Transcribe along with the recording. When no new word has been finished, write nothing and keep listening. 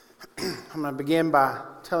I'm going to begin by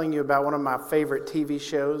telling you about one of my favorite TV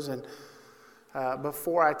shows. And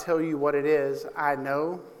before I tell you what it is, I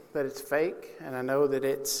know that it's fake, and I know that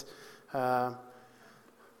it's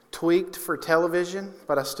tweaked for television,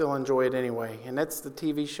 but I still enjoy it anyway. And that's the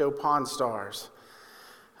TV show Pawn Stars.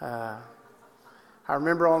 I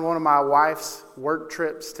remember on one of my wife's work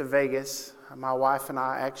trips to Vegas, my wife and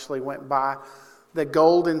I actually went by the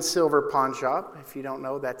Gold and Silver Pawn Shop. If you don't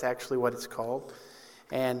know, that's actually what it's called.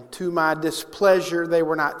 And to my displeasure, they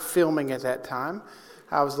were not filming at that time.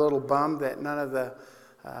 I was a little bummed that none of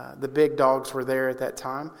the big dogs were there at that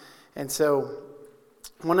time. And so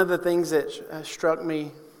one of the things that struck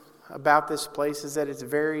me about this place is that it's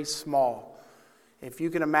very small. If you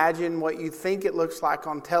can imagine what you think it looks like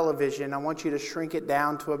on television, I want you to shrink it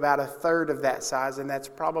down to about a third of that size, and that's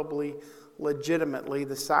probably legitimately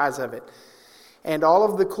the size of it. And all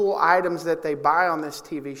of the cool items that they buy on this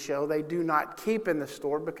TV show, they do not keep in the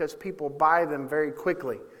store because people buy them very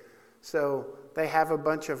quickly. So they have a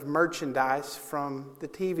bunch of merchandise from the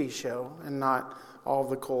TV show and not all of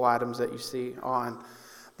the cool items that you see on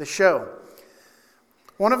the show.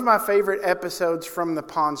 One of my favorite episodes from the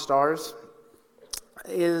Pawn Stars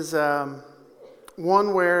is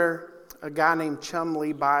one where a guy named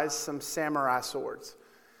Chumlee buys some samurai swords.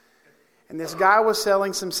 And this guy was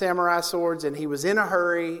selling some samurai swords, and he was in a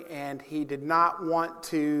hurry, and he did not want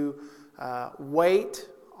to wait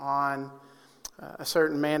on a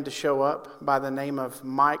certain man to show up by the name of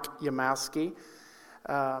Mike Yamasky.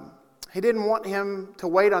 He didn't want him to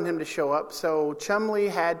wait on him to show up, so Chumlee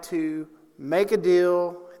had to make a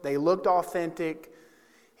deal. They looked authentic.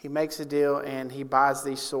 He makes a deal, and he buys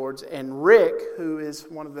these swords. And Rick, who is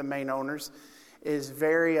one of the main owners, is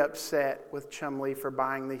very upset with Chumlee for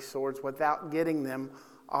buying these swords without getting them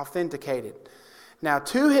authenticated. Now,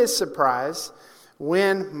 to his surprise,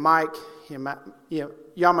 when Mike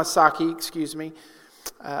Yamasaki,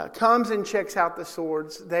 comes and checks out the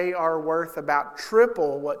swords, they are worth about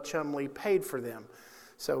triple what Chumlee paid for them.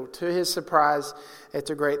 So, to his surprise, it's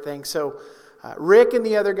a great thing. So, Rick and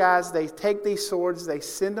the other guys, they take these swords, they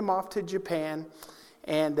send them off to Japan,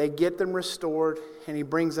 and they get them restored, and he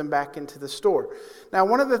brings them back into the store. Now,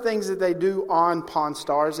 one of the things that they do on Pawn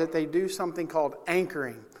Stars is that they do something called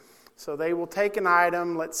anchoring. So they will take an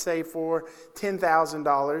item, let's say for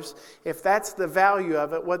 $10,000. If that's the value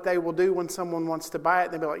of it, what they will do when someone wants to buy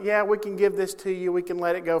it, they'll be like, yeah, we can give this to you. We can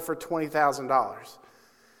let it go for $20,000.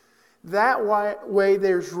 That way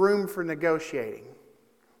there's room for negotiating.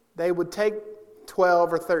 They would take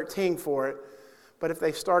 12 or 13 for it. But if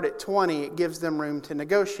they start at 20, it gives them room to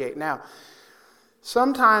negotiate. Now,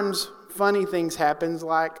 sometimes funny things happen,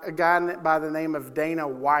 like a guy by the name of Dana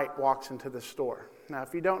White walks into the store. Now,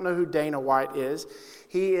 if you don't know who Dana White is,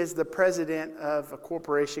 he is the president of a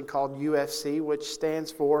corporation called UFC, which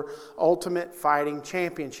stands for Ultimate Fighting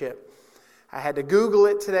Championship. I had to Google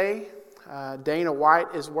it today. Dana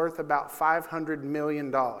White is worth about $500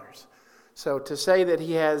 million. So to say that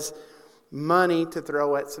he has money to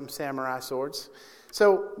throw at some samurai swords.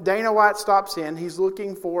 So Dana White stops in. He's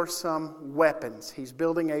looking for some weapons. He's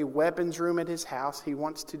building a weapons room at his house. He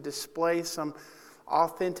wants to display some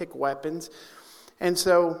authentic weapons. And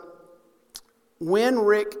so when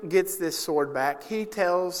Rick gets this sword back, he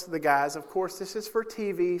tells the guys, of course, this is for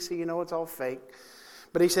TV, so you know it's all fake.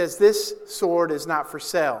 But he says, this sword is not for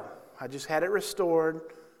sale. I just had it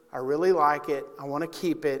restored. I really like it. I want to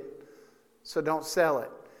keep it. So don't sell it.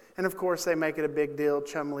 And of course, they make it a big deal.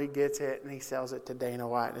 Chumlee gets it, and he sells it to Dana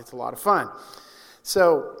White. It's a lot of fun.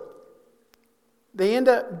 So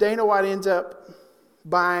Dana White ends up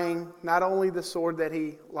buying not only the sword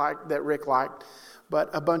that Rick liked, but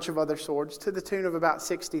a bunch of other swords to the tune of about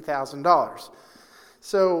 $60,000.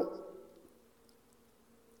 So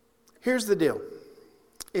here's the deal.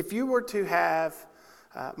 If you were to have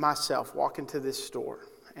myself walk into this store,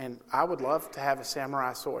 and I would love to have a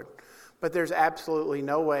samurai sword, but there's absolutely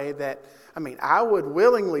no way I would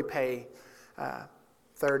willingly pay $30,000,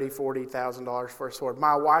 $40,000 for a sword.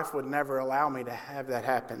 My wife would never allow me to have that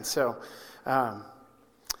happen. So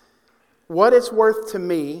what it's worth to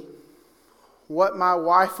me, what my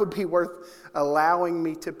wife would be worth allowing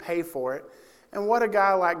me to pay for it, and what a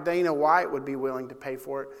guy like Dana White would be willing to pay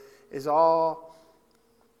for it it's all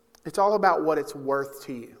about what it's worth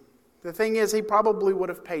to you. The thing is, he probably would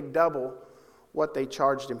have paid double what they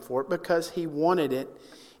charged him for it because he wanted it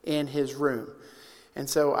in his room. And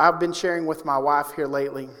so I've been sharing with my wife here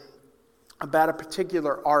lately about a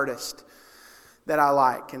particular artist that I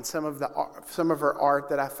like, and some of her art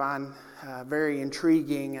that I find very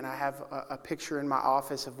intriguing. And I have a picture in my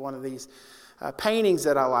office of one of these paintings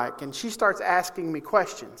that I like. And she starts asking me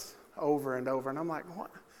questions over and over, and I'm like,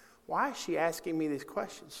 why is she asking me these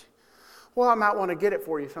questions? Well, I might want to get it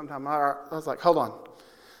for you sometime. I was like, hold on.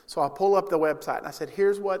 So I pull up the website and I said,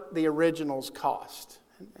 here's what the originals cost.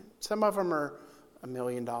 Some of them are $1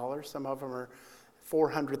 million. Some of them are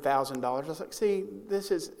 $400,000. I was like, see, this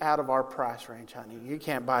is out of our price range, honey. You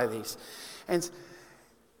can't buy these. And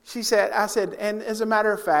I said, and as a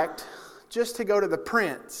matter of fact, just to go to the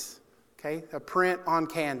prints, okay, a print on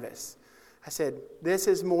canvas, I said, this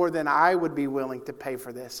is more than I would be willing to pay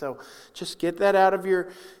for this. So just get that out of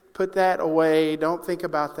put that away. Don't think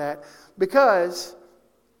about that. Because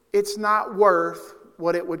it's not worth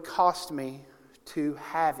what it would cost me to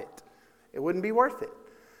have it. It wouldn't be worth it.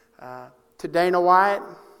 To Dana White,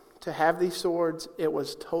 to have these swords, it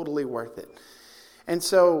was totally worth it. And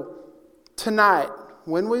so tonight,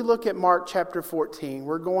 when we look at Mark chapter 14,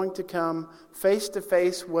 we're going to come face to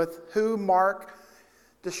face with who Mark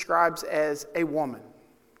describes as a woman.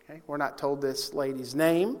 Okay? We're not told this lady's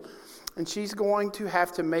name. And she's going to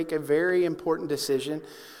have to make a very important decision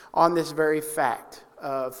on this very fact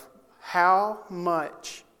of how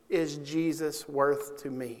much is Jesus worth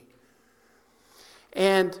to me?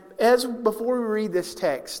 And before we read this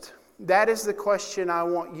text, that is the question I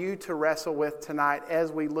want you to wrestle with tonight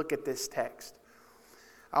as we look at this text.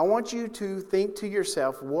 I want you to think to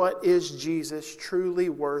yourself, what is Jesus truly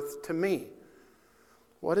worth to me?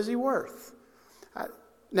 What is he worth?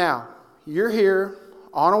 Now, you're here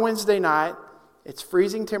on a Wednesday night. It's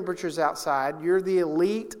freezing temperatures outside. You're the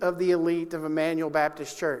elite of Emmanuel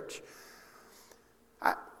Baptist Church.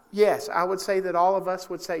 Yes, I would say that all of us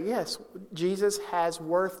would say, yes, Jesus has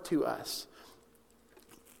worth to us.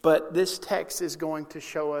 But this text is going to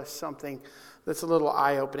show us something that's a little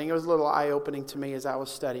eye-opening. It was a little eye-opening to me as I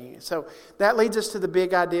was studying it. So that leads us to the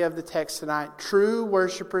big idea of the text tonight. True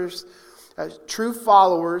worshipers, true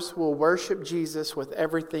followers will worship Jesus with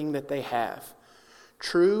everything that they have.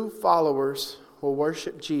 True followers will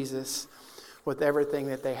worship Jesus with everything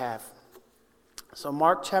that they have. So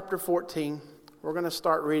Mark chapter 14, we're going to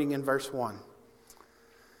start reading in verse 1. It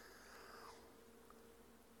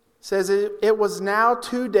says, it was now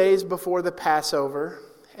 2 days before the Passover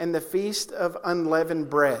and the feast of unleavened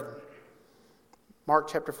bread. Mark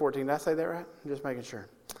chapter 14, did I say that right? I'm just making sure.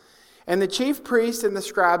 And the chief priests and the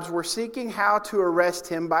scribes were seeking how to arrest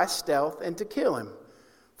him by stealth and to kill him.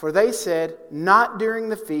 For they said, not during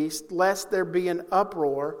the feast, lest there be an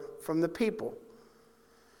uproar from the people.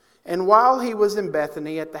 And while he was in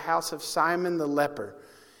Bethany at the house of Simon the leper,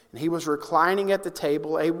 and he was reclining at the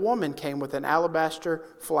table, a woman came with an alabaster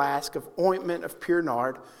flask of ointment of pure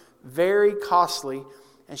nard, very costly,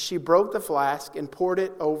 and she broke the flask and poured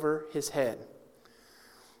it over his head.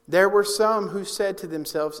 There were some who said to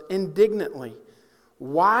themselves indignantly,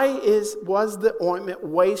 why was the ointment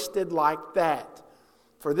wasted like that?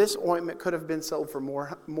 For this ointment could have been sold for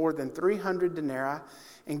more than 300 denarii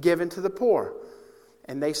and given to the poor.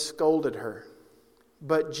 And they scolded her.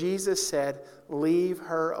 But Jesus said, leave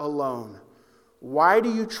her alone. Why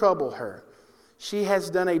do you trouble her? She has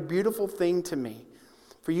done a beautiful thing to me.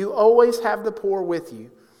 For you always have the poor with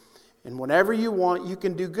you. And whenever you want, you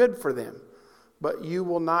can do good for them. But you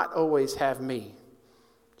will not always have me.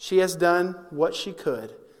 She has done what she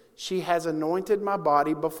could. She has anointed my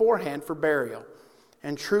body beforehand for burial.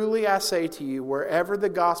 And truly I say to you, wherever the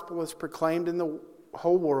gospel is proclaimed in the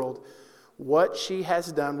whole world, what she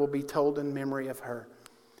has done will be told in memory of her.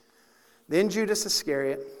 Then Judas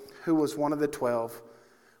Iscariot, who was one of the 12,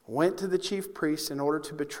 went to the chief priests in order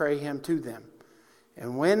to betray him to them.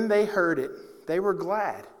 And when they heard it, they were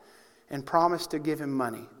glad and promised to give him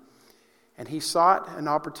money. And he sought an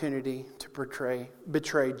opportunity to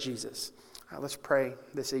betray Jesus. Let's pray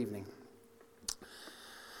this evening.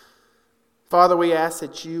 Father, we ask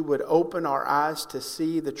that you would open our eyes to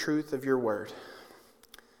see the truth of your word.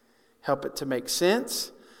 Help it to make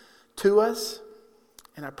sense to us.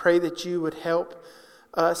 And I pray that you would help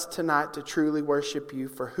us tonight to truly worship you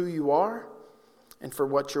for who you are and for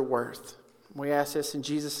what you're worth. We ask this in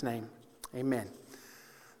Jesus' name. Amen.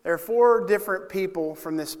 There are 4 different people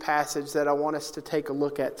from this passage that I want us to take a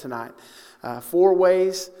look at tonight. 4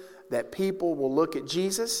 ways that people will look at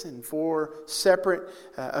Jesus in 4 separate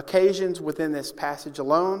occasions within this passage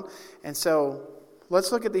alone. And so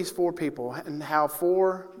let's look at these 4 people and how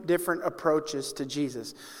 4 different approaches to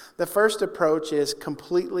Jesus. The first approach is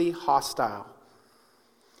completely hostile.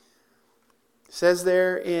 It says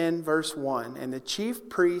there in verse 1, and the chief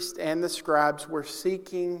priest and the scribes were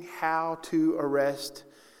seeking how to arrest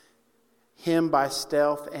him by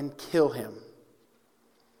stealth and kill him.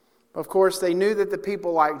 Of course, they knew that the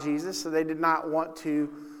people liked Jesus, so they did not want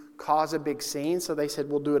to cause a big scene. So they said,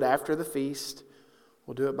 we'll do it after the feast.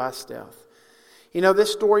 We'll do it by stealth. You know,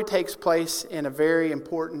 this story takes place in a very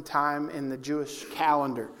important time in the Jewish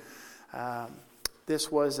calendar.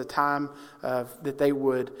 This was a time that they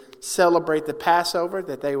would celebrate the Passover,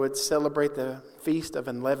 that they would celebrate the Feast of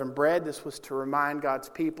Unleavened Bread. This was to remind God's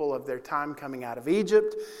people of their time coming out of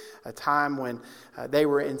Egypt, a time when they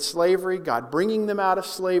were in slavery, God bringing them out of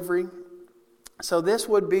slavery. So this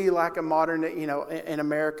would be like a modern, in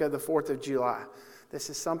America, the 4th of July. This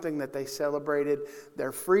is something that they celebrated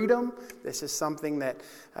their freedom. This is something that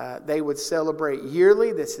they would celebrate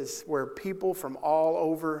yearly. This is where people from all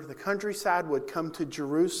over the countryside would come to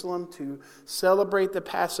Jerusalem to celebrate the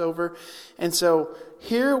Passover. And so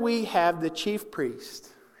here we have the chief priest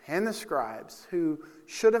and the scribes who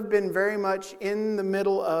should have been very much in the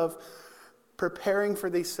middle of preparing for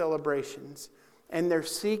these celebrations. And they're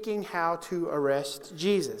seeking how to arrest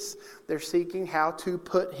Jesus. They're seeking how to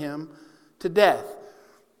put him to death.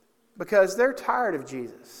 Because they're tired of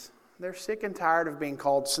Jesus. They're sick and tired of being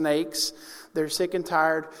called snakes. They're sick and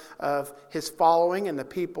tired of his following and the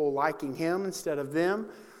people liking him instead of them.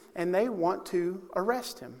 And they want to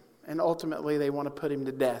arrest him. And ultimately they want to put him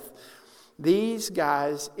to death. These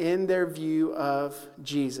guys, in their view of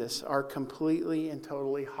Jesus, are completely and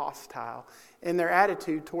totally hostile in their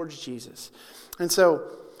attitude towards Jesus. And so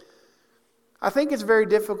I think it's very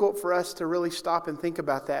difficult for us to really stop and think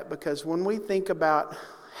about that, because when we think about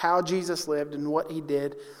how Jesus lived and what he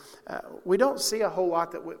did, we don't see a whole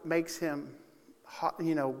lot that makes him,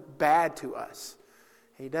 bad to us.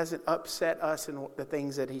 He doesn't upset us in the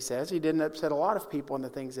things that he says. He didn't upset a lot of people in the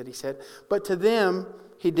things that he said, but to them,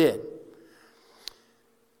 he did.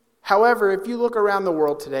 However, if you look around the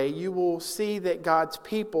world today, you will see that God's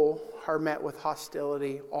people are met with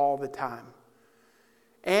hostility all the time.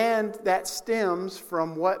 And that stems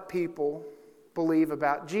from what people believe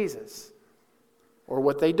about Jesus, or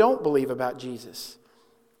what they don't believe about Jesus.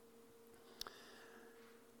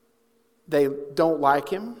 They don't like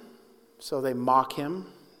him, so they mock him.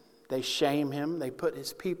 They shame him. They put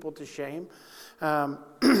his people to shame.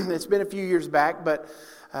 It's been a few years back, but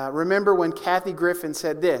remember when Kathy Griffin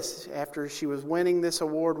said this, after she was winning this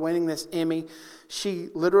award, winning this Emmy, she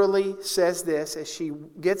literally says this as she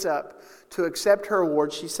gets up to accept her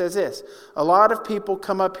award. She says this: "A lot of people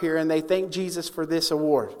come up here and they thank Jesus for this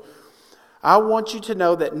award. I want you to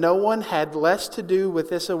know that no one had less to do with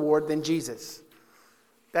this award than Jesus."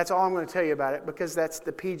 That's all I'm going to tell you about it, because that's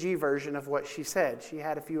the PG version of what she said. She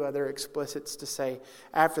had a few other explicits to say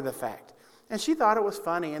after the fact. And she thought it was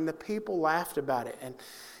funny, and the people laughed about it. And,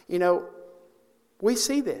 we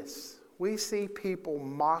see this. We see people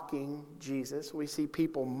mocking Jesus. We see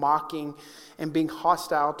people mocking and being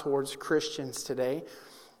hostile towards Christians today.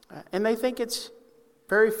 And they think it's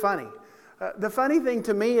very funny. The funny thing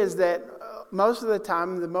to me is that most of the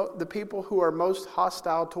time, the people who are most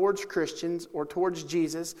hostile towards Christians or towards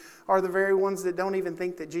Jesus are the very ones that don't even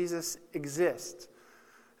think that Jesus exists.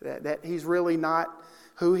 That he's really not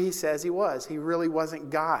who he says he was. He really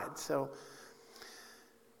wasn't God. So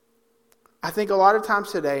I think a lot of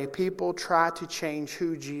times today, people try to change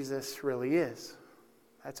who Jesus really is.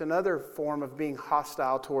 That's another form of being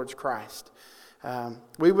hostile towards Christ.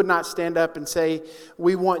 We would not stand up and say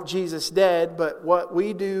we want Jesus dead, but what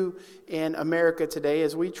we do in America today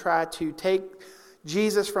is we try to take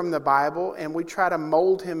Jesus from the Bible and we try to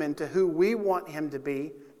mold him into who we want him to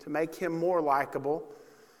be, to make him more likable.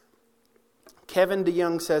 Kevin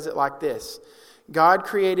DeYoung says it like this: "God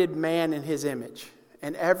created man in his image,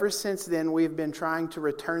 and ever since then we've been trying to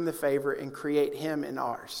return the favor and create him in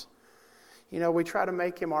ours." We try to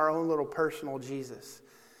make him our own little personal Jesus.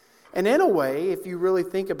 And in a way, if you really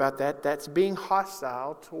think about that, that's being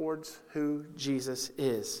hostile towards who Jesus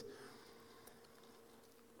is.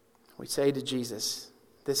 We say to Jesus,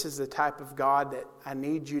 "This is the type of God that I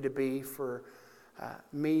need you to be for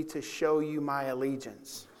me to show you my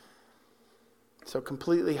allegiance." So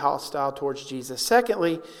completely hostile towards Jesus.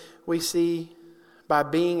 Secondly, we see by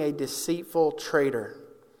being a deceitful traitor.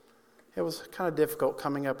 It was kind of difficult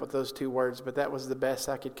coming up with those two words, but that was the best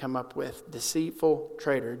I could come up with. Deceitful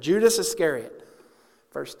traitor. Judas Iscariot,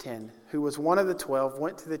 verse 10, who was one of the 12,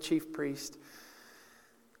 went to the chief priest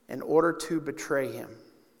in order to betray him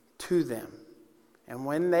to them. And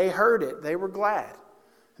when they heard it, they were glad,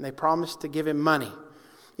 and they promised to give him money.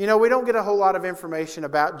 We don't get a whole lot of information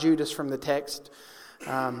about Judas from the text,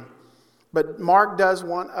 but Mark does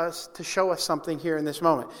want us to show us something here in this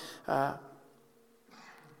moment.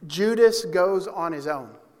 Judas goes on his own.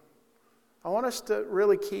 I want us to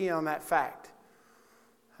really key on that fact.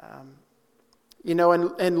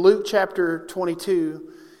 In Luke chapter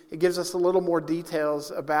 22, it gives us a little more details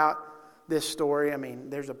about this story. I mean,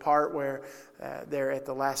 there's a part where they're at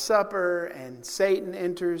the Last Supper and Satan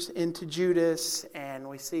enters into Judas, and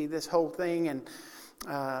we see this whole thing. And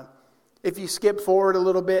if you skip forward a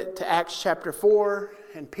little bit to Acts chapter 4,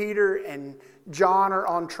 and Peter and John are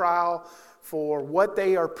on trial for what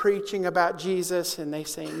they are preaching about Jesus, and they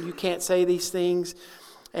saying, you can't say these things.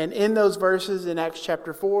 And in those verses in Acts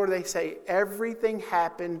chapter 4, they say everything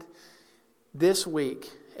happened this week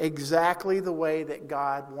exactly the way that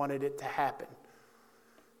God wanted it to happen.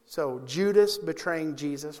 So Judas betraying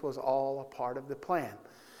Jesus was all a part of the plan.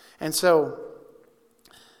 And so,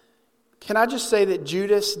 can I just say that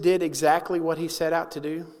Judas did exactly what he set out to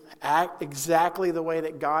do? Act exactly the way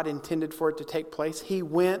that God intended for it to take place. He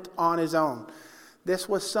went on his own. This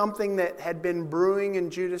was something that had been brewing in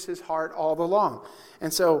Judas's heart all along.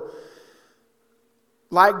 And so,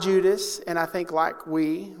 like Judas, and I think like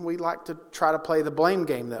we like to try to play the blame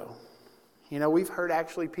game though. You know, we've heard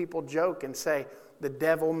actually people joke and say, the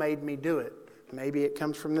devil made me do it. Maybe it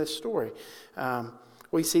comes from this story.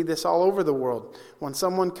 We see this all over the world. When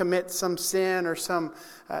someone commits some sin or some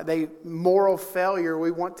moral failure,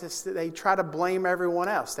 they try to blame everyone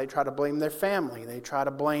else. They try to blame their family. They try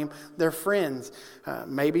to blame their friends.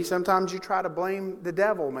 Maybe sometimes you try to blame the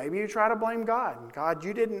devil. Maybe you try to blame God. God,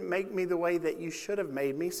 you didn't make me the way that you should have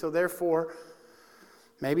made me, so therefore,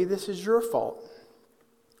 maybe this is your fault.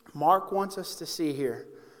 Mark wants us to see here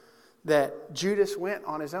that Judas went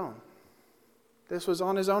on his own. This was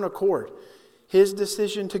on his own accord. His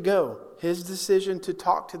decision to go. His decision to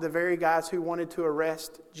talk to the very guys who wanted to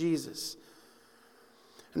arrest Jesus.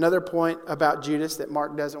 Another point about Judas that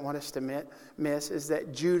Mark doesn't want us to miss is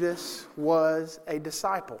that Judas was a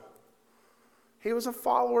disciple. He was a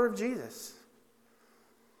follower of Jesus.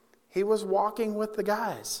 He was walking with the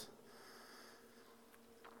guys.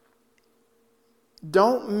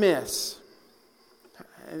 Don't miss.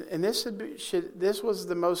 And this was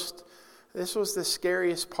the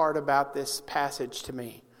scariest part about this passage to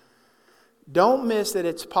me. Don't miss that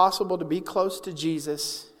it's possible to be close to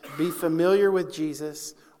Jesus, be familiar with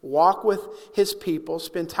Jesus, walk with his people,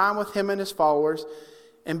 spend time with him and his followers,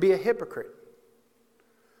 and be a hypocrite.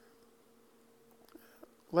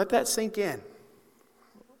 Let that sink in.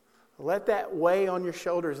 Let that weigh on your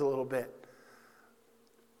shoulders a little bit.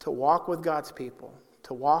 To walk with God's people,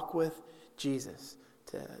 to walk with Jesus,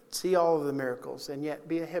 to see all of the miracles, and yet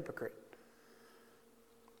be a hypocrite.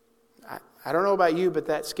 I don't know about you, but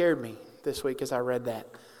that scared me this week as I read that.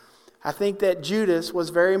 I think that Judas was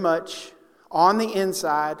very much on the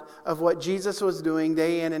inside of what Jesus was doing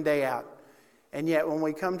day in and day out. And yet when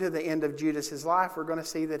we come to the end of Judas's life, we're going to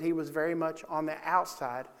see that he was very much on the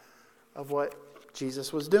outside of what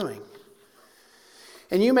Jesus was doing.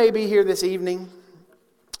 And you may be here this evening.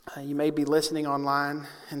 You may be listening online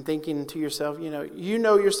and thinking to yourself, you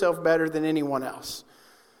know yourself better than anyone else.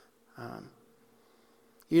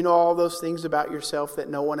 You know all those things about yourself that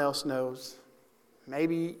no one else knows.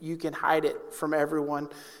 Maybe you can hide it from everyone.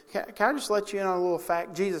 Can I just let you in on a little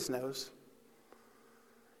fact? Jesus knows.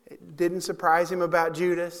 It didn't surprise him about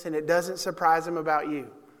Judas, and it doesn't surprise him about you.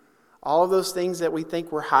 All of those things that we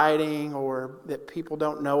think we're hiding or that people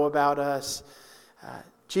don't know about us,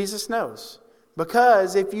 Jesus knows.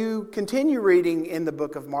 Because if you continue reading in the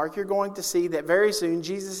book of Mark, you're going to see that very soon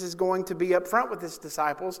Jesus is going to be up front with his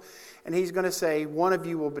disciples, and he's going to say, one of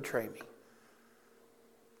you will betray me.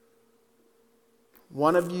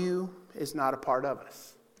 One of you is not a part of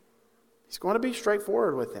us. He's going to be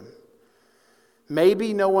straightforward with him.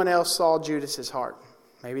 Maybe no one else saw Judas's heart.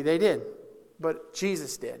 Maybe they did. But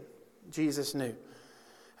Jesus did. Jesus knew.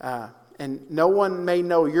 And no one may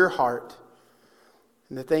know your heart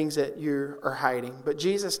and the things that you are hiding. But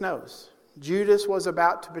Jesus knows. Judas was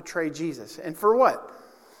about to betray Jesus. And for what?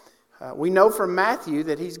 We know from Matthew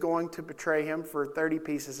that he's going to betray him for 30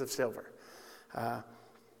 pieces of silver.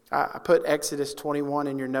 I put Exodus 21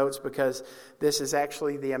 in your notes because this is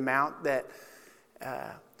actually the amount that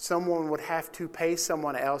someone would have to pay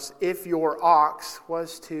someone else if your ox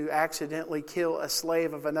was to accidentally kill a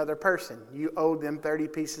slave of another person. You owed them 30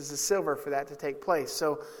 pieces of silver for that to take place.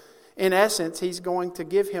 So, in essence, he's going to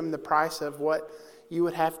give him the price of what you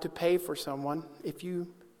would have to pay for someone if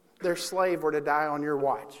their slave were to die on your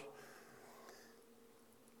watch.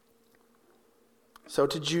 So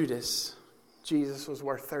to Judas, Jesus was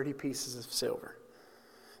worth 30 pieces of silver.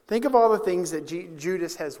 Think of all the things that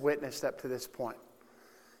Judas has witnessed up to this point.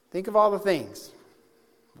 Think of all the things.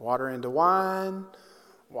 Water into wine,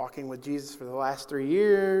 walking with Jesus for the last 3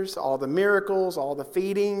 years, all the miracles, all the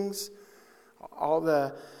feedings,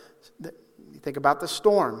 you think about the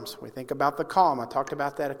storms. We think about the calm. I talked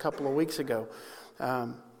about that a couple of weeks ago.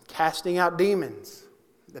 Casting out demons.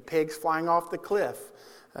 the pigs flying off the cliff,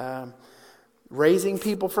 raising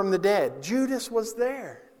people from the dead. Judas was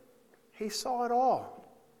there. He saw it all.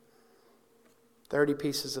 30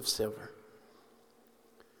 pieces of silver.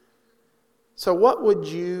 So what would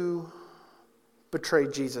you betray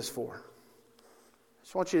Jesus for? I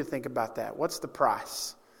just want you to think about that. What's the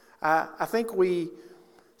price? I think we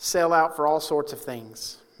sell out for all sorts of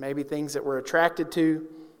things. Maybe things that we're attracted to.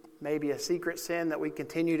 Maybe a secret sin that we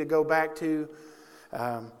continue to go back to.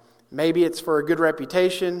 Maybe it's for a good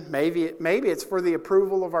reputation. Maybe it's for the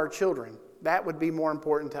approval of our children. That would be more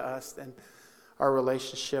important to us than our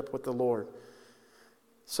relationship with the Lord.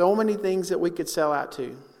 So many things that we could sell out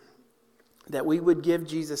to, that we would give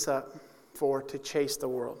Jesus up for to chase the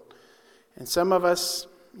world. And some of us,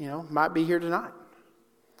 might be here tonight.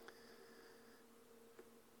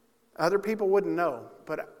 Other people wouldn't know,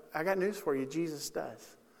 but I got news for you, Jesus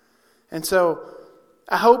does. And so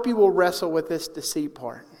I hope you will wrestle with this deceit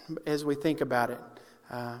part as we think about it.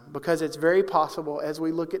 Because it's very possible, as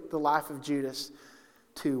we look at the life of Judas,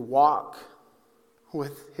 to walk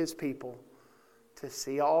with his people, to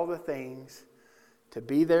see all the things, to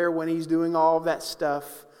be there when he's doing all of that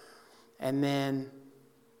stuff, and then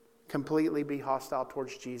completely be hostile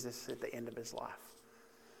towards Jesus at the end of his life.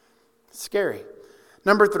 Scary.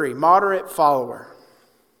 Number 3, moderate follower.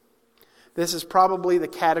 This is probably the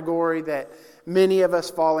category that many of us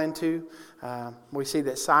fall into. We see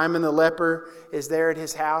that Simon the leper is there at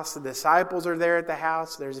his house. The disciples are there at the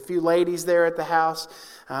house. There's a few ladies there at the house.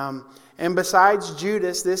 And besides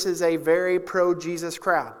Judas, this is a very pro-Jesus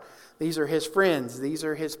crowd. These are his friends. These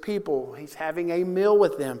are his people. He's having a meal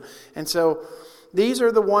with them. And so these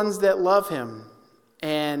are the ones that love him.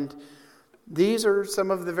 And these are some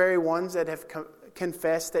of the very ones that have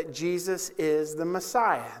confessed that Jesus is the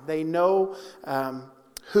Messiah. They know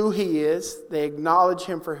who he is. They acknowledge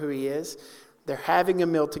him for who he is. They're having a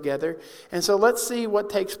meal together. And so let's see what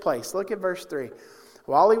takes place. Look at verse 3.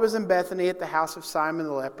 While he was in Bethany at the house of Simon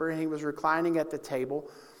the leper, and he was reclining at the table,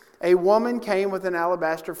 a woman came with an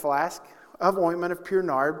alabaster flask of ointment of pure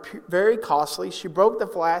nard, very costly. She broke the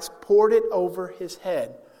flask, poured it over his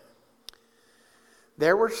head.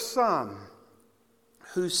 There were some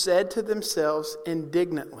who said to themselves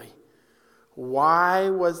indignantly, "Why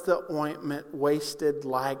was the ointment wasted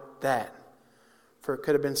like that? For it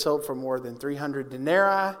could have been sold for more than 300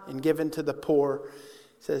 denarii and given to the poor."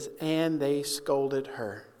 It says, and they scolded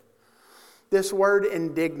her. This word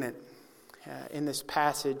indignant in this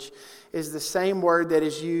passage is the same word that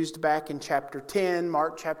is used back in chapter 10,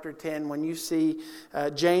 Mark chapter 10, when you see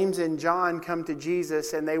James and John come to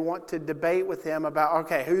Jesus and they want to debate with him about,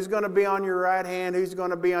 okay, who's going to be on your right hand, who's going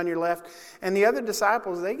to be on your left? And the other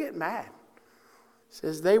disciples, they get mad. It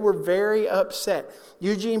says they were very upset.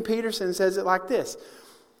 Eugene Peterson says it like this.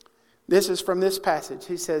 This is from this passage.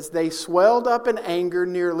 He says, they swelled up in anger,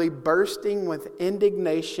 nearly bursting with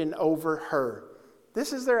indignation over her.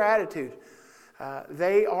 This is their attitude.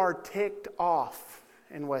 They are ticked off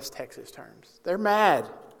in West Texas terms. They're mad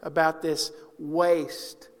about this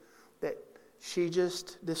waste that she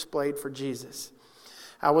just displayed for Jesus.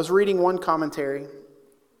 I was reading one commentary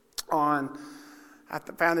on, I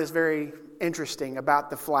found this very interesting about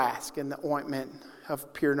the flask and the ointment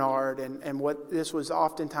of pure nard and what this was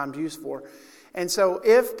oftentimes used for. And so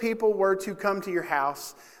if people were to come to your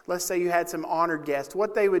house, let's say you had some honored guests,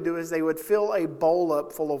 what they would do is they would fill a bowl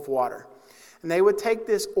up full of water. And they would take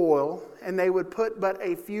this oil and they would put but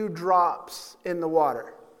a few drops in the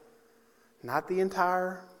water. Not the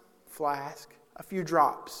entire flask, a few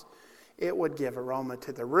drops. It would give aroma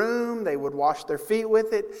to the room. They would wash their feet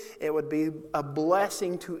with it. It would be a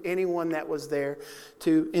blessing to anyone that was there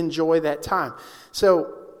to enjoy that time.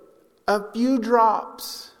 So a few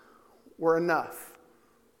drops were enough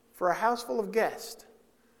for a house full of guests.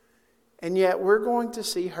 And yet we're going to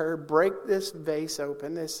see her break this vase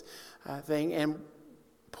open, this thing, and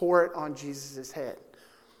pour it on Jesus' head.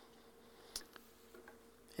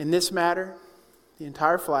 In this matter, the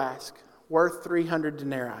entire flask, worth 300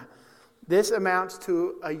 denarii. This amounts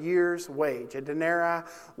to a year's wage. A denarii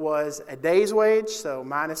was a day's wage, so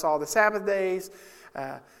minus all the Sabbath days.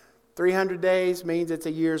 300 days means it's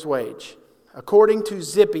a year's wage. According to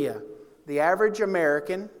Zippia, the average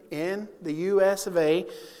American in the U.S. of A.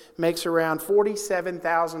 makes around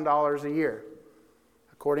 $47,000 a year,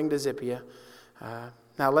 according to Zippia.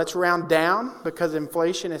 Now let's round down because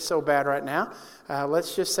inflation is so bad right now.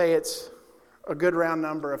 Let's just say it's a good round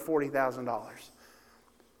number of $40,000.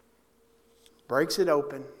 Breaks it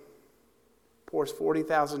open, pours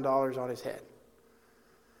 $40,000 on his head.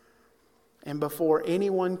 And before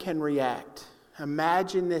anyone can react,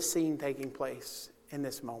 imagine this scene taking place in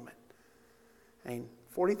this moment. I mean,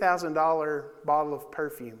 $40,000 bottle of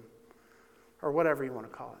perfume, or whatever you want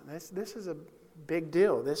to call it. This is a big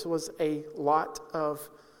deal. This was a lot of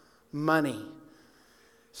money.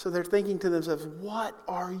 So they're thinking to themselves, what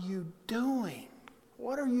are you doing?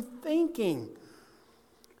 What are you thinking?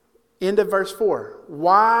 End of verse 4.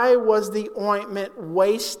 Why was the ointment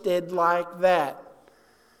wasted like that?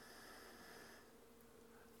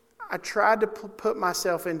 I tried to put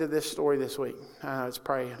myself into this story this week. I know it's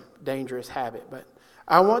probably a dangerous habit, but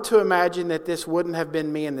I want to imagine that this wouldn't have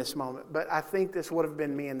been me in this moment, but I think this would have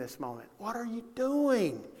been me in this moment. What are you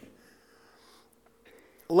doing?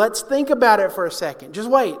 Let's think about it for a second. Just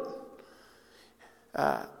wait.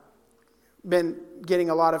 Been getting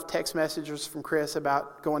a lot of text messages from Chris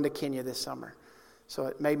about going to Kenya this summer. So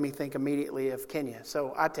it made me think immediately of Kenya.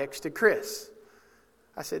 So I texted Chris.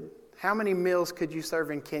 I said, how many meals could you serve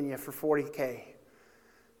in Kenya for $40,000?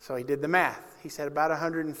 So he did the math. He said about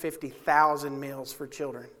 150,000 meals for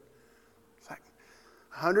children. It's like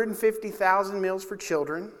 150,000 meals for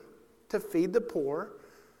children to feed the poor,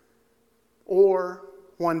 or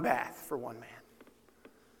one bath for one man.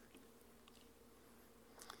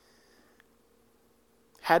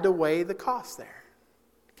 Had to weigh the cost there.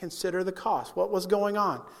 Consider the cost. What was going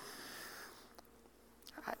on?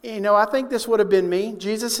 I think this would have been me.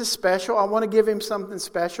 Jesus is special. I want to give him something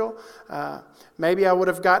special. Maybe I would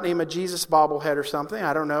have gotten him a Jesus bobblehead or something.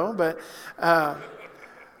 I don't know. But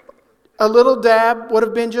a little dab would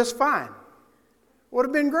have been just fine. Would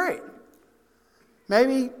have been great.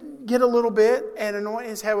 Maybe get a little bit and anoint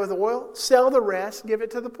his head with oil. Sell the rest. Give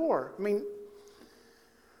it to the poor.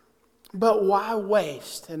 But why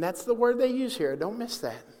waste? And that's the word they use here. Don't miss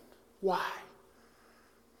that. Why?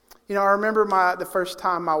 I remember the first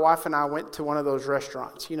time my wife and I went to one of those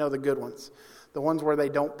restaurants. The good ones. The ones where they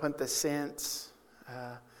don't put the cents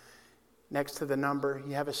next to the number.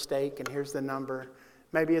 You have a steak and here's the number.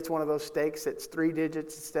 Maybe it's one of those steaks that's 3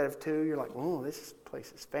 digits instead of 2. You're like, oh, this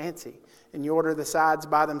place is fancy. And you order the sides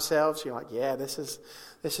by themselves. You're like, yeah, this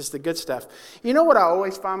is the good stuff. You know what I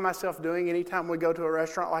always find myself doing anytime we go to a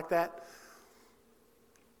restaurant like that?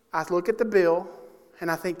 I look at the bill and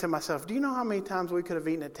I think to myself, do you know how many times we could have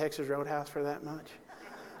eaten at Texas Roadhouse for that much?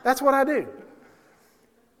 That's what I do.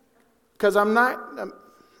 Because I'm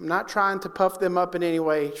not trying to puff them up in any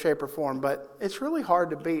way, shape, or form, but it's really hard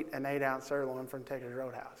to beat an 8-ounce sirloin from Texas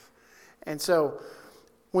Roadhouse. And so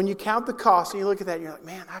when you count the cost and you look at that, and you're like,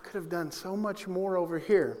 man, I could have done so much more over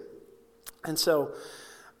here. And so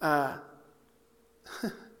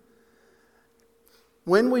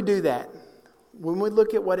when we do that, when we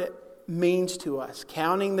look at what it means to us,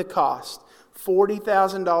 counting the cost,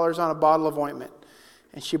 $40,000 on a bottle of ointment,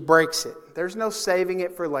 and she breaks it. There's no saving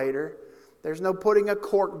it for later. There's no putting a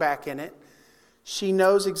cork back in it. She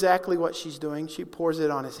knows exactly what she's doing. She pours it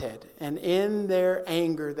on his head. And in their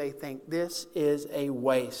anger, they think, this is a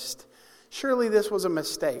waste. Surely this was a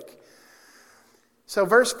mistake. So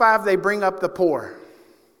verse 5, they bring up the poor.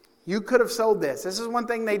 You could have sold this. This is one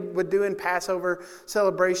thing they would do in Passover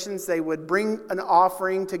celebrations. They would bring an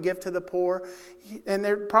offering to give to the poor. And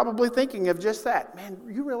they're probably thinking of just that. Man,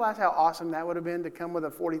 you realize how awesome that would have been to come with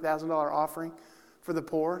a $40,000 offering for the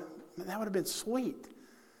poor? Man, that would have been sweet.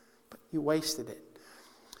 But you wasted it.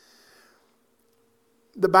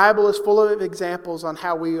 The Bible is full of examples on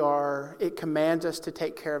how it commands us to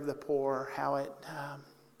take care of the poor,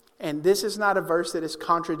 and this is not a verse that is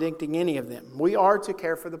contradicting any of them. We are to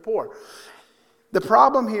care for the poor. The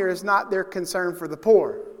problem here is not their concern for the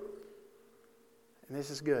poor. And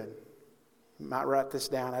this is good. You might write this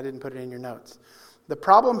down. I didn't put it in your notes. The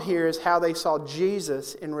problem here is how they saw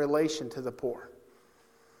Jesus in relation to the poor.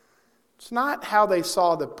 It's not how they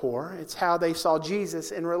saw the poor. It's how they saw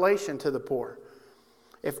Jesus in relation to the poor.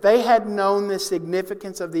 If they had known the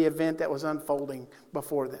significance of the event that was unfolding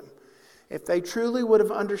before them, if they truly would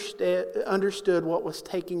have understood what was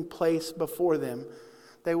taking place before them,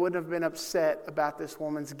 they wouldn't have been upset about this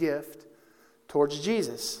woman's gift towards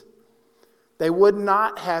Jesus. They would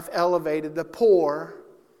not have elevated the poor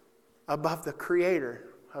above the creator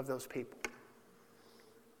of those people.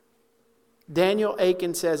 Daniel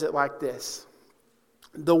Aiken says it like this: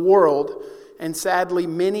 the world, and sadly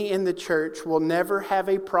many in the church, will never have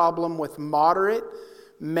a problem with moderate,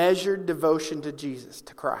 measured devotion to Jesus,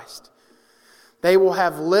 to Christ. They will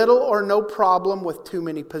have little or no problem with too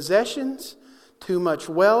many possessions, too much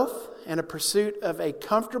wealth, and a pursuit of a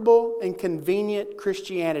comfortable and convenient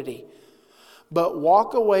Christianity. But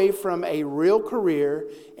walk away from a real career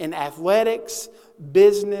in athletics,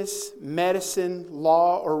 business, medicine,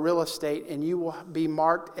 law, or real estate, and you will be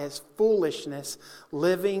marked as foolishness,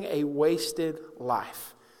 living a wasted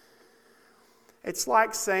life. It's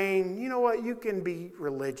like saying, you know what, you can be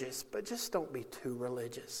religious, but just don't be too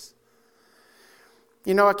religious.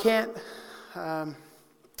 You know,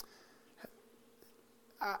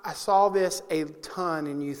 I saw this a ton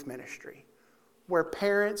in youth ministry, where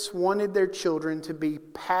parents wanted their children to be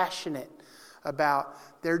passionate about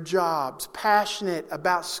their jobs, passionate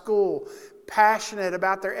about school, passionate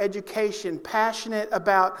about their education, passionate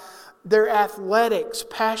about their athletics,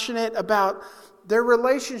 passionate about their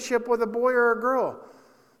relationship with a boy or a girl.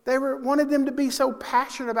 They wanted them to be so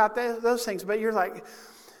passionate about those things. But you're like,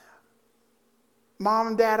 Mom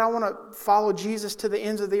and Dad, I want to follow Jesus to the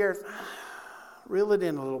ends of the earth. Reel it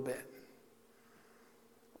in a little bit.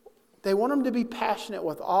 They want them to be passionate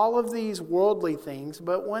with all of these worldly things,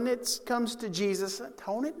 but when it comes to Jesus,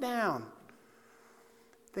 tone it down.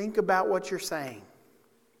 Think about what you're saying.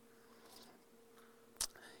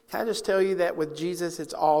 Can I just tell you that with Jesus,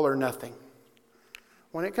 it's all or nothing?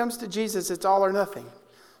 When it comes to Jesus, it's all or nothing.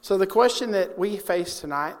 So the question that we face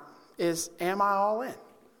tonight is, am I all in?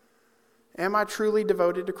 Am I truly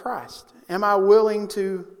devoted to Christ? Am I willing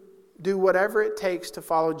to do whatever it takes to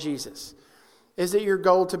follow Jesus? Is it your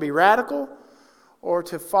goal to be radical or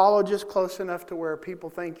to follow just close enough to where people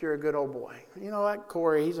think you're a good old boy? You know what,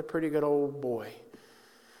 Corey, he's a pretty good old boy.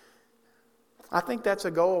 I think that's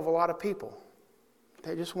a goal of a lot of people.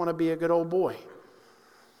 They just want to be a good old boy.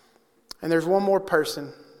 And there's one more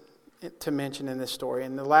person to mention in this story,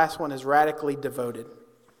 and the last one is radically devoted.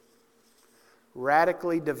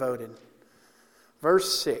 Radically devoted.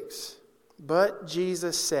 Verse 6, but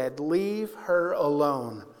Jesus said, leave her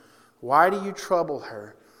alone. Why do you trouble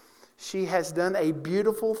her? She has done a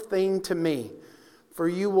beautiful thing to me. For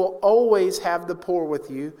you will always have the poor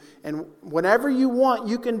with you, and whenever you want,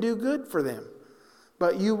 you can do good for them.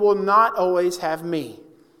 But you will not always have me.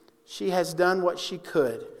 She has done what she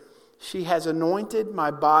could. She has anointed my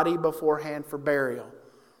body beforehand for burial.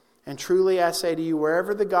 And truly I say to you,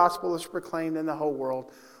 wherever the gospel is proclaimed in the whole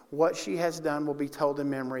world, what she has done will be told in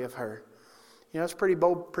memory of her. You know, it's a pretty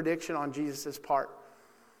bold prediction on Jesus' part.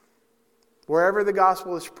 Wherever the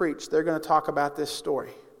gospel is preached, they're going to talk about this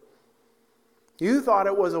story. You thought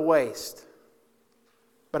it was a waste.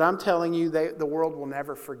 But I'm telling you, the world will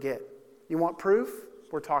never forget. You want proof?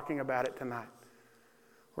 We're talking about it tonight.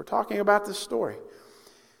 We're talking about this story.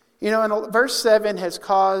 You know, and verse 7 has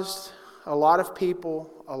caused a lot of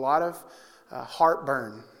people a lot of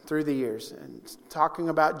heartburn through the years. And talking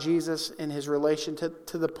about Jesus and his relation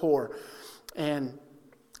to the poor. And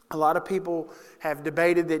a lot of people have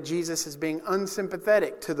debated that Jesus is being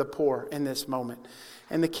unsympathetic to the poor in this moment.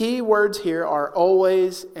 And the key words here are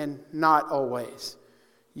always and not always.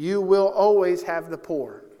 You will always have the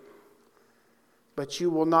poor, but you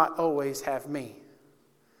will not always have me.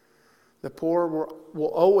 The poor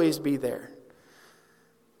will always be there.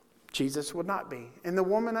 Jesus would not be. And the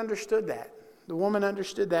woman understood that. The woman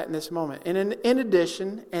understood that in this moment. And in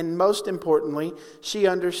addition, and most importantly, she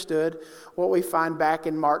understood what we find back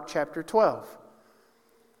in Mark chapter 12.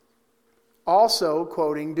 Also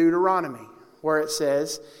quoting Deuteronomy, where it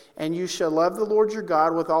says, and you shall love the Lord your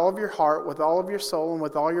God with all of your heart, with all of your soul, and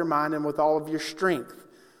with all your mind, and with all of your strength.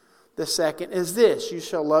 The second is this, you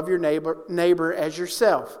shall love your neighbor as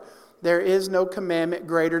yourself. There is no commandment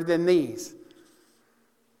greater than these.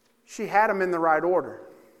 She had them in the right order.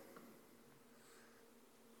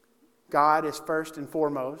 God is first and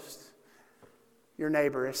foremost. Your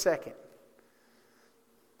neighbor is second.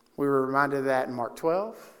 We were reminded of that in Mark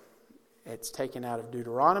 12. It's taken out of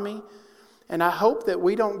Deuteronomy. And I hope that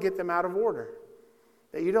we don't get them out of order.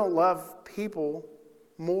 That you don't love people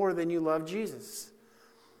more than you love Jesus.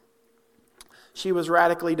 She was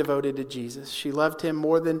radically devoted to Jesus. She loved him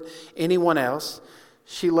more than anyone else.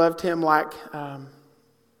 She loved him like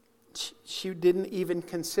she didn't even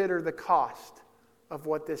consider the cost of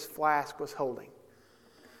what this flask was holding.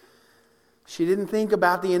 She didn't think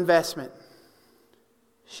about the investment.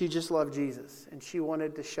 She just loved Jesus, and she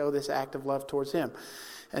wanted to show this act of love towards him.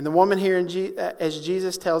 And the woman here, as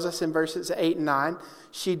Jesus tells us in verses 8 and 9,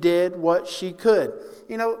 she did what she could.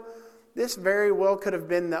 You know, this very well could have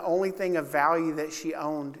been the only thing of value that she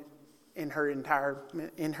owned in her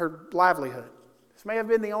livelihood. This may have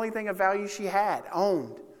been the only thing of value she had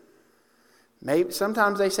owned. Maybe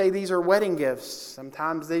sometimes they say these are wedding gifts.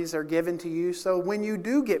 Sometimes these are given to you so when you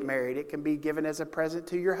do get married, it can be given as a present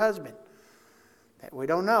to your husband. That we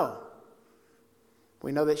don't know.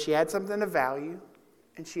 We know that she had something of value,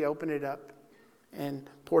 and she opened it up and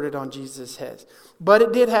poured it on Jesus' head. But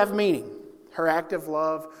it did have meaning. Her act of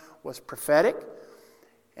love was prophetic,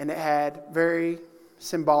 and it had very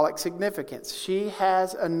symbolic significance. She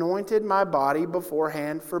has anointed my body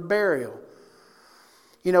beforehand for burial.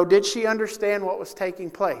 Did she understand what was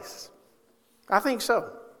taking place? I think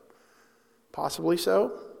so. Possibly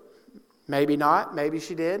so. Maybe not. Maybe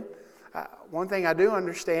she did. One thing I do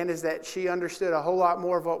understand is that she understood a whole lot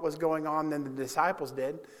more of what was going on than the disciples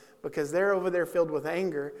did, because they're over there filled with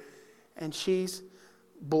anger, and she's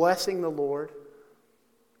blessing the Lord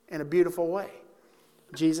in a beautiful way.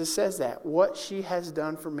 Jesus says that. What she has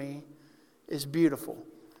done for me is beautiful.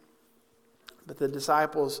 But the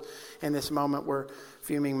disciples in this moment were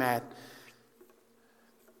fuming mad.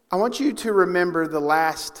 I want you to remember the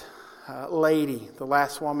last lady, the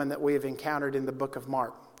last woman that we have encountered in the book of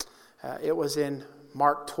Mark. It was in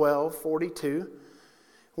Mark 12:42,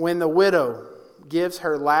 when the widow gives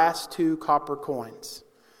her last 2 copper coins.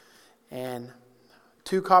 And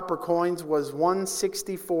 2 copper coins was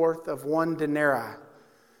 1/64 of 1 denarii.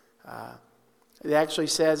 It actually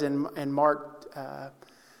says in Mark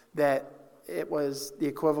that it was the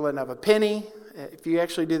equivalent of a penny. If you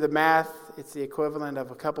actually do the math, it's the equivalent of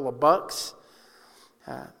a couple of bucks.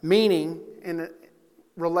 Meaning, in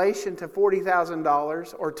relation to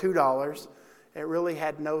 $40,000 or $2, it really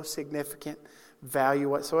had no significant value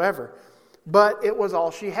whatsoever. But it was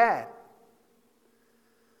all she had.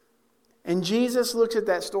 And Jesus looks at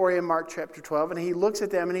that story in Mark chapter 12, and he looks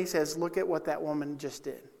at them and he says, look at what that woman just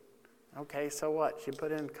did. Okay, so what? She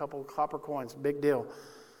put in a couple of copper coins, big deal.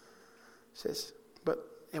 He says, but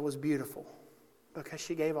it was beautiful because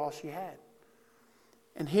she gave all she had.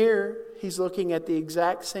 And here he's looking at the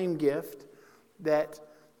exact same gift that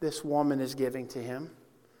this woman is giving to him.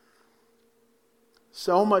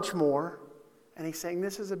 So much more. And he's saying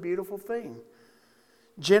this is a beautiful thing.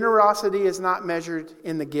 Generosity is not measured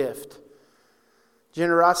in the gift.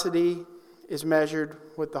 Generosity is measured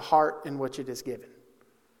with the heart in which it is given.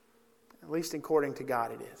 At least according to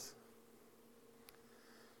God it is.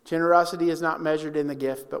 Generosity is not measured in the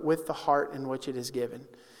gift, but with the heart in which it is given.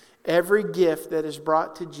 Every gift that is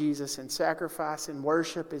brought to Jesus in sacrifice and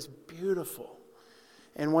worship is beautiful.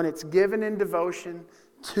 And when it's given in devotion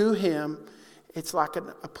to Him, it's like a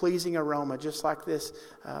pleasing aroma, just like this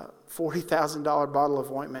 $40,000 bottle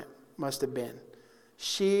of ointment must have been.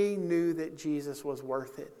 She knew that Jesus was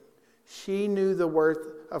worth it. She knew the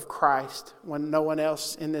worth of Christ when no one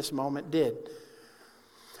else in this moment did.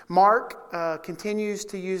 Mark continues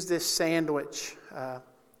to use this sandwich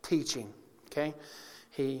teaching. Okay,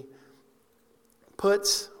 he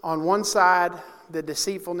puts on one side the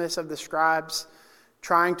deceitfulness of the scribes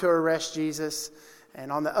trying to arrest Jesus,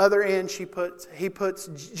 and on the other end he puts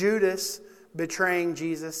Judas betraying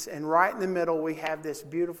Jesus, and right in the middle we have this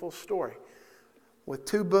beautiful story with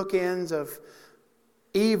 2 bookends of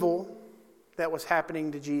evil that was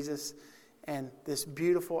happening to Jesus and this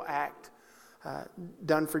beautiful act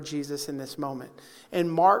done for Jesus in this moment.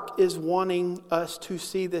 And Mark is wanting us to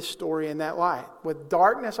see this story in that light. With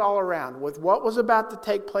darkness all around, with what was about to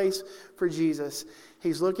take place for Jesus,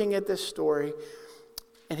 he's looking at this story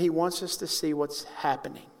and he wants us to see what's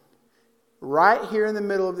happening. Right here in the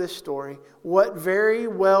middle of this story, what very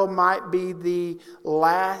well might be the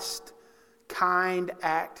last kind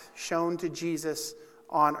act shown to Jesus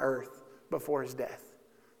on earth before his death.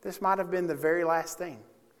 This might have been the very last thing.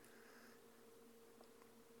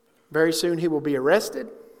 Very soon he will be arrested.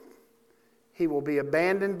 He will be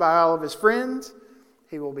abandoned by all of his friends.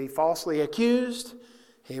 He will be falsely accused.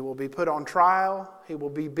 He will be put on trial. He will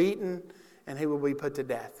be beaten. And he will be put to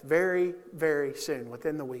death very, very soon,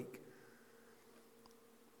 within the week.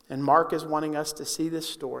 And Mark is wanting us to see this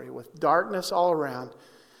story with darkness all around.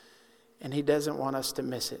 And he doesn't want us to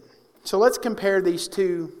miss it. So let's compare these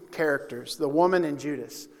 2 characters, the woman and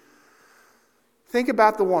Judas. Think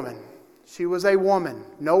about the woman. She was a woman,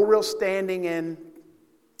 no real standing in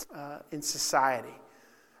society.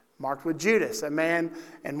 Marked with Judas, a man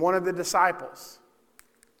and one of the disciples.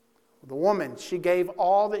 The woman, she gave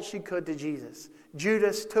all that she could to Jesus.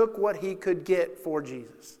 Judas took what he could get for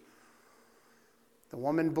Jesus. The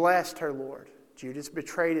woman blessed her Lord. Judas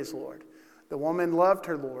betrayed his Lord. The woman loved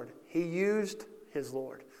her Lord. He used his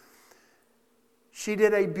Lord. She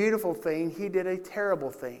did a beautiful thing. He did a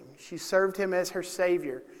terrible thing. She served him as her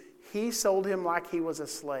Savior. He sold him like he was a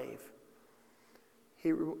slave.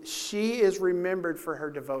 She is remembered for her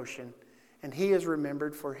devotion, and he is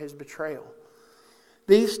remembered for his betrayal.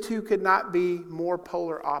 These 2 could not be more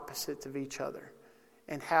polar opposites of each other.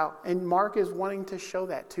 And Mark is wanting to show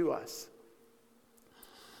that to us.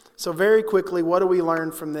 So very quickly, what do we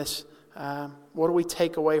learn from this? What do we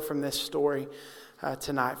take away from this story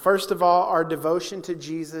tonight? First of all, our devotion to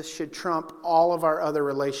Jesus should trump all of our other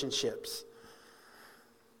relationships.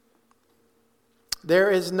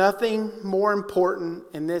 There is nothing more important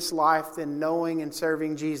in this life than knowing and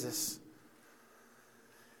serving Jesus.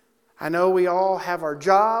 I know we all have our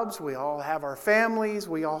jobs, we all have our families,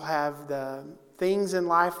 we all have the things in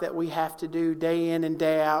life that we have to do day in and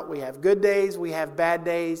day out. We have good days, we have bad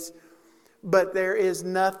days. But there is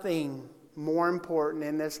nothing more important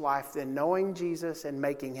in this life than knowing Jesus and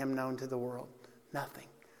making Him known to the world. Nothing.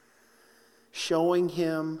 Showing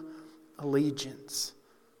Him allegiance.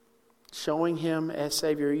 Showing Him as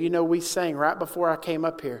Savior. You know, we sang right before I came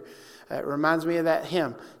up here. It reminds me of that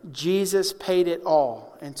hymn. Jesus paid it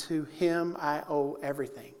all, and to Him I owe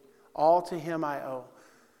everything. All to Him I owe.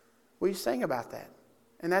 We sang about that.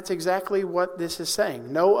 And that's exactly what this is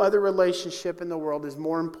saying. No other relationship in the world is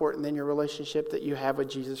more important than your relationship that you have with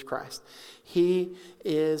Jesus Christ. He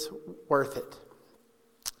is worth it.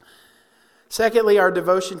 Secondly, our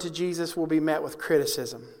devotion to Jesus will be met with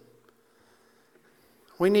criticism.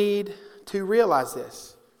 We need to realize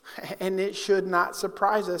this. And it should not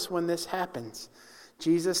surprise us when this happens.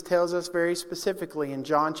 Jesus tells us very specifically in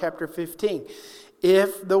John chapter 15,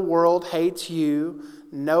 if the world hates you,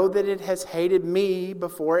 know that it has hated me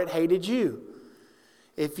before it hated you.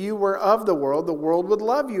 If you were of the world would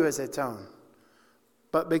love you as its own.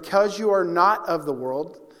 But because you are not of the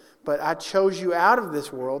world, but I chose you out of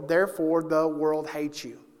this world, therefore the world hates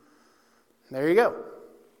you. There you go.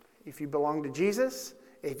 If you belong to Jesus,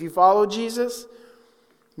 if you follow Jesus,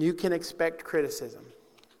 you can expect criticism.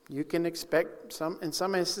 You can expect, in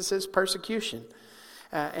some instances, persecution.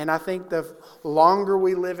 And I think the longer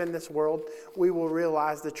we live in this world, we will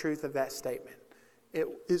realize the truth of that statement. It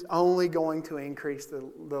is only going to increase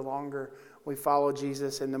the longer we follow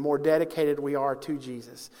Jesus and the more dedicated we are to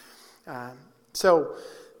Jesus. So,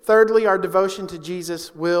 thirdly, our devotion to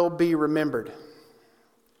Jesus will be remembered.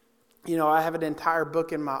 You know, I have an entire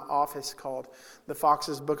book in my office called The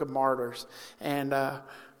Fox's Book of Martyrs. And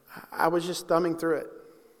I was just thumbing through it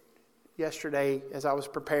yesterday as I was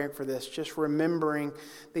preparing for this, just remembering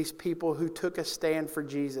these people who took a stand for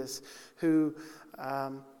Jesus, who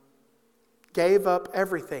gave up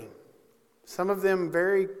everything. Some of them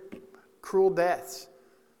very cruel deaths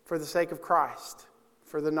for the sake of Christ,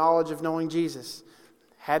 for the knowledge of knowing Jesus.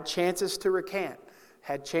 Had chances to recant,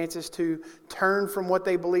 had chances to turn from what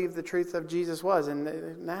they believed the truth of Jesus was.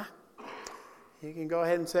 And nah, you can go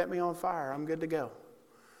ahead and set me on fire. I'm good to go.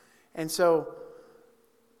 And so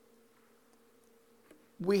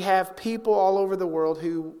we have people all over the world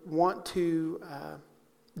who want to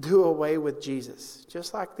do away with Jesus,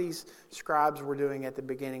 just like these scribes were doing at the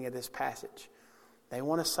beginning of this passage. They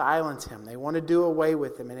want to silence Him. They want to do away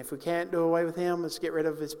with Him. And if we can't do away with Him, let's get rid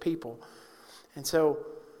of His people. And so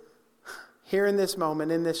here in this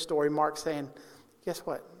moment, in this story, Mark's saying, guess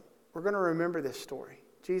what? We're going to remember this story.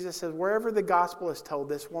 Jesus says, wherever the gospel is told,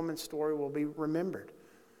 this woman's story will be remembered.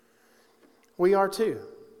 We are too.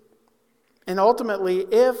 And ultimately,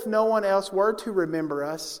 if no one else were to remember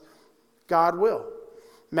us, God will.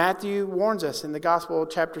 Matthew warns us in the Gospel of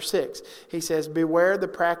chapter 6. He says, beware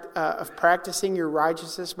of practicing your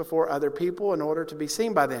righteousness before other people in order to be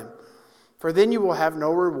seen by them. For then you will have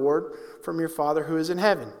no reward from your Father who is in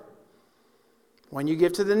heaven. When you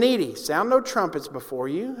give to the needy, sound no trumpets before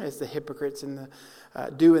you, as the hypocrites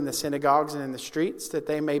do in the synagogues and in the streets, that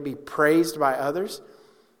they may be praised by others.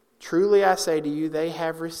 Truly I say to you, they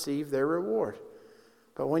have received their reward.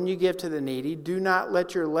 But when you give to the needy, do not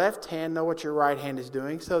let your left hand know what your right hand is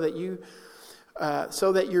doing, so that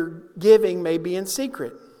your giving may be in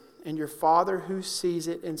secret, and your Father who sees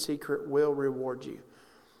it in secret will reward you.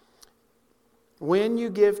 When you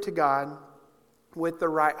give to God with the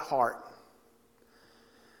right heart,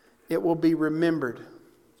 it will be remembered.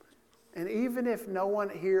 And even if no one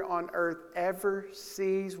here on earth ever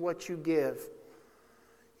sees what you give,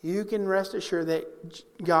 you can rest assured that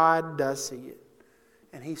God does see it.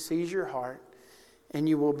 And He sees your heart, and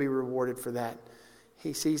you will be rewarded for that.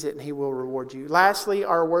 He sees it, and He will reward you. Lastly,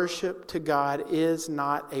 our worship to God is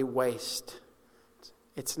not a waste.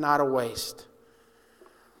 It's not a waste.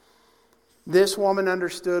 This woman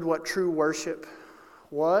understood what true worship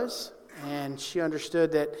was, and she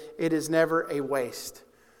understood that it is never a waste.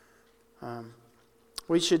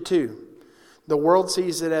 We should too. The world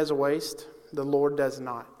sees it as a waste. The Lord does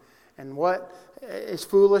not. And what is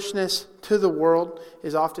foolishness to the world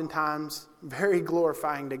is oftentimes very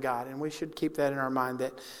glorifying to God. And we should keep that in our mind,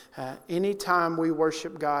 that anytime we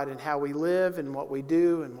worship God and how we live and what we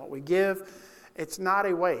do and what we give, it's not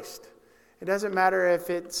a waste. It doesn't matter if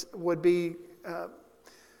it would be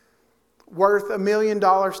worth $1 million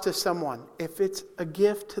to someone. If it's a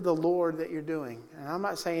gift to the Lord that you're doing, and I'm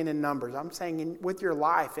not saying in numbers, I'm saying with your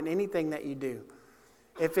life and anything that you do.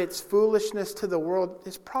 If it's foolishness to the world,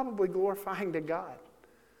 it's probably glorifying to God.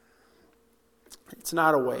 It's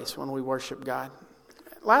not a waste when we worship God.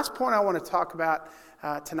 last point I want to talk about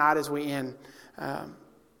tonight as we end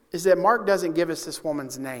is that Mark doesn't give us this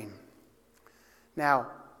woman's name. Now,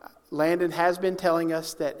 Landon has been telling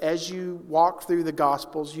us that as you walk through the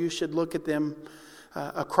Gospels, you should look at them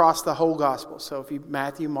across the whole Gospel. So if you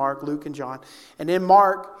Matthew, Mark, Luke, and John. And in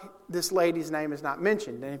Mark, this lady's name is not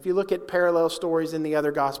mentioned. And if you look at parallel stories in the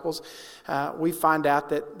other Gospels, we find out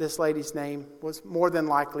that this lady's name was more than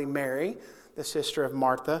likely Mary, the sister of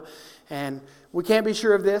Martha. And we can't be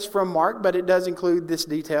sure of this from Mark, but it does include this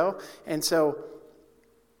detail. And so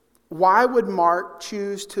why would Mark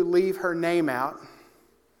choose to leave her name out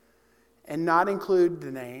and not include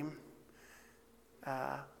the name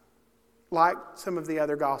like some of the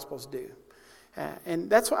other Gospels do? And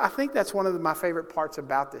that's I think that's one of my favorite parts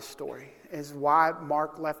about this story, is why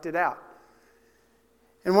Mark left it out.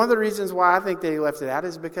 And one of the reasons why I think that he left it out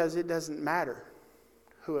is because it doesn't matter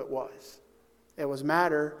who it was.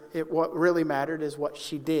 What really mattered is what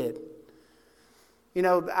she did. You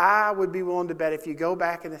know, I would be willing to bet if you go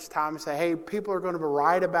back in this time and say, hey, people are going to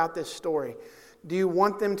write about this story, do you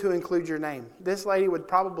want them to include your name? This lady would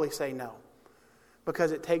probably say no,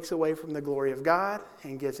 because it takes away from the glory of God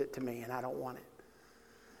and gives it to me, and I don't want it.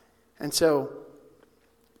 And so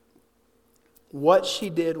what she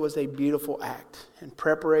did was a beautiful act in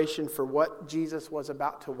preparation for what Jesus was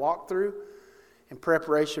about to walk through, in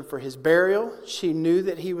preparation for his burial. She knew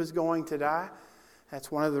that he was going to die. That's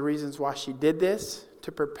one of the reasons why she did this,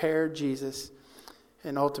 to prepare Jesus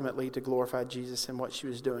and ultimately to glorify Jesus in what she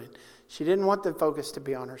was doing. She didn't want the focus to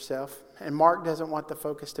be on herself, and Mark doesn't want the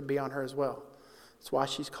focus to be on her as well. That's why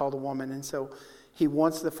she's called a woman, and so he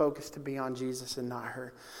wants the focus to be on Jesus and not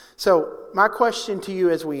her. So my question to you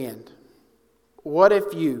as we end, what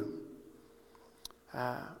if you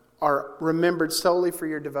are remembered solely for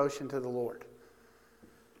your devotion to the Lord?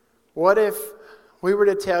 What if we were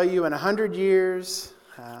to tell you in 100 years,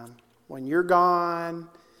 when you're gone,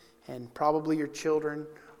 and probably your children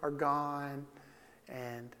are gone,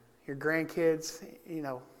 and your grandkids, you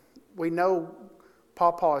know, we know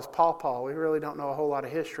Pawpaw is Pawpaw. We really don't know a whole lot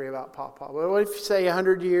of history about Pawpaw. But what if you say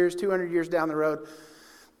 100 years, 200 years down the road,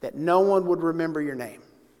 that no one would remember your name?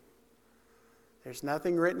 There's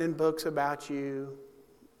nothing written in books about you.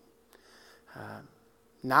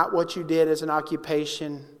 Not what you did as an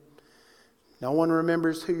occupation. No one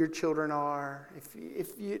remembers who your children are.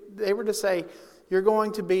 If they were to say, you're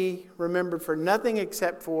going to be remembered for nothing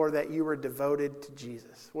except for that you were devoted to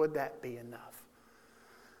Jesus, would that be enough?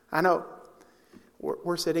 I know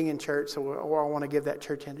we're sitting in church, so I want to give that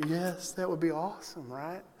church hand. Yes, that would be awesome,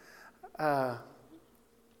 right?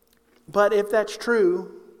 But if that's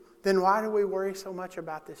true, then why do we worry so much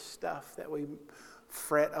about this stuff that we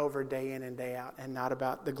fret over day in and day out, and not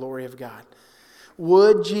about the glory of God?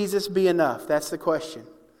 Would Jesus be enough? That's the question.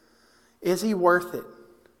 Is he worth it?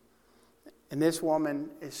 And this woman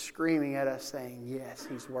is screaming at us saying, yes,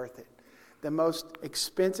 he's worth it. The most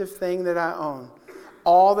expensive thing that I own,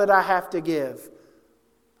 all that I have to give,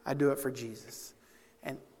 I do it for Jesus.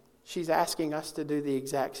 And she's asking us to do the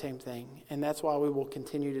exact same thing. And that's why we will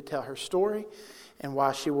continue to tell her story and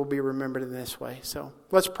why she will be remembered in this way. So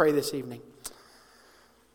let's pray this evening.